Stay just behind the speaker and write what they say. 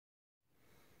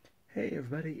Hey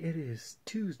everybody, it is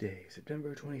Tuesday,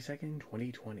 September 22nd,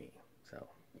 2020. So,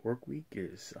 work week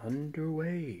is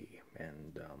underway,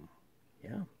 and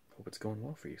yeah, hope it's going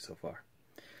well for you so far.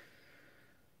 In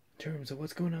terms of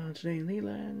what's going on today in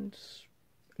Leeland,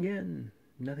 again,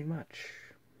 nothing much.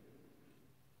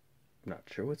 Not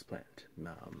sure what's planned.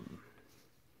 I'm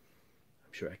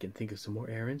sure I can think of some more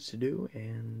errands to do,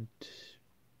 and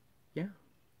yeah,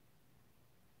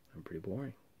 I'm pretty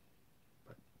boring.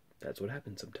 But that's what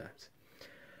happens sometimes.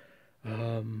 What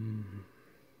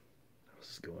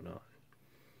else is going on?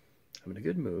 I'm in a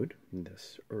good mood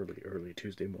this early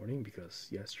Tuesday morning because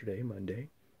yesterday, Monday,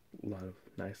 a lot of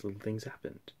nice little things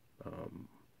happened. I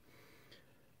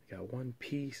got one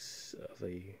piece of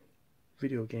a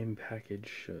video game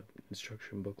package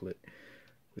instruction booklet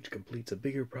which completes a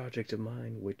bigger project of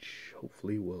mine, which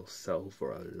hopefully will sell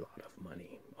for a lot of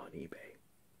money on eBay.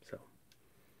 So,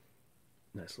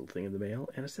 nice little thing in the mail,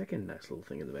 and a second nice little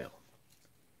thing in the mail.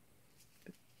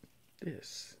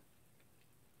 This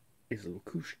is a little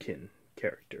Kushkin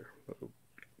character.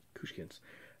 Kushkins.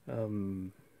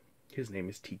 His name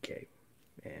is TK,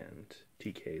 and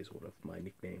TK is one of my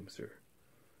nicknames, or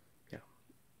yeah,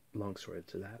 long story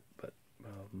to that, but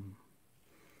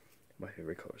my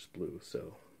favorite color is blue,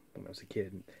 so when I was a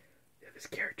kid, yeah, this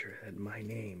character had my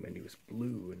name, and he was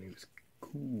blue, and he was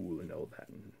cool, and all that,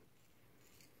 and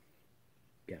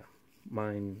yeah,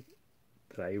 mine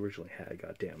that I originally had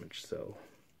got damaged, so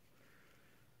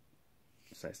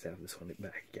it's nice to have this one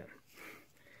back again.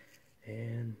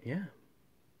 And yeah,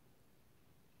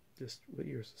 just what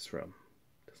year is this from?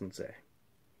 Doesn't say,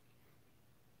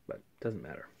 but doesn't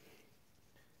matter.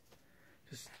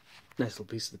 Just nice little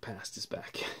piece of the past is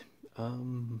back.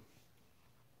 What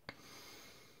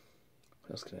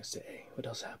else can I say? What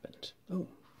else happened? Oh,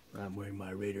 I'm wearing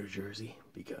my Raider jersey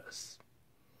because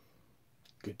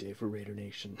good day for Raider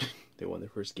Nation. They won their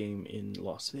first game in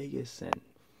Las Vegas and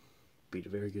beat a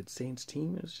very good Saints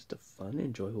team. It was just a fun,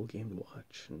 enjoyable game to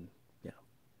watch, and yeah.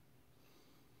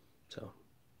 So,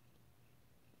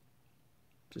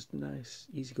 just a nice,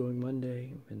 easygoing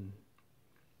Monday, and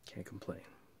can't complain.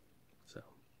 So,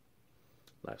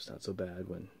 life's not so bad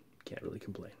when you can't really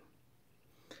complain.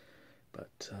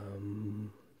 But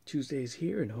Tuesday's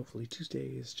here, and hopefully Tuesday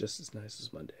is just as nice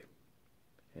as Monday.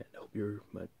 And I hope your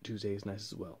Tuesday is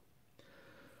nice as well.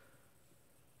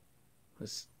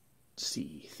 Let's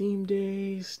see. Theme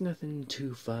days, nothing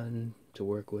too fun to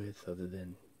work with other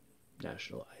than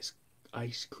National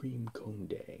Ice Cream Cone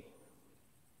Day.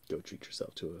 Go treat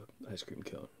yourself to an ice cream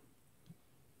cone.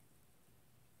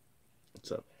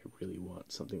 So I really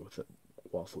want something with a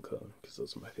waffle cone because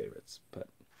those are my favorites. But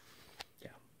yeah,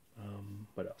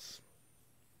 what else?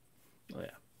 Oh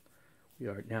yeah, we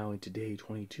are now into day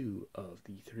 22 of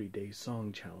the 30-day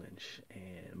song challenge,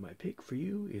 and my pick for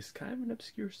you is kind of an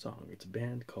obscure song. It's a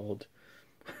band called,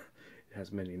 it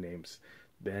has many names.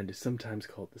 The band is sometimes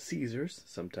called the Caesars,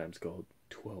 sometimes called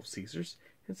 12 Caesars,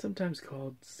 and sometimes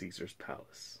called Caesar's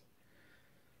Palace.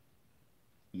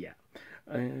 Yeah,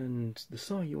 and the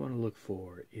song you want to look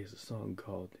for is a song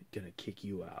called Gonna Kick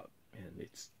You Out, and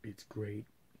it's great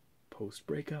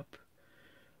post-breakup,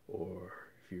 or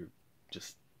if you're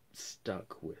just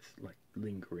stuck with like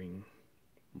lingering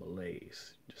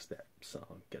malaise, just that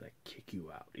song Gonna Kick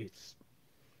You Out. It's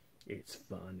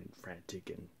fun and frantic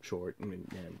and short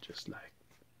and just like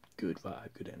good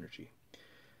vibe, good energy.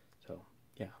 So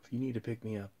yeah, if you need to pick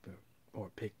me up or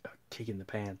pick a kick in the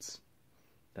pants,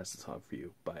 that's the song for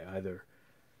you. By either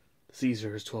the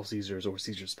Caesars, 12 Caesars, or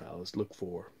Caesar's Palace, look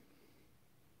for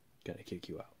Gonna Kick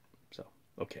You Out. So,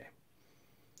 okay.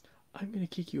 I'm gonna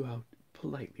kick you out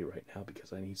politely right now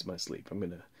because I need my sleep. I'm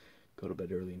gonna go to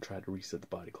bed early and try to reset the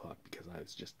body clock because I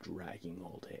was just dragging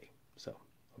all day. So,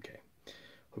 okay.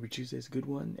 Hope your Tuesday's a good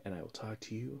one, and I will talk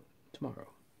to you tomorrow.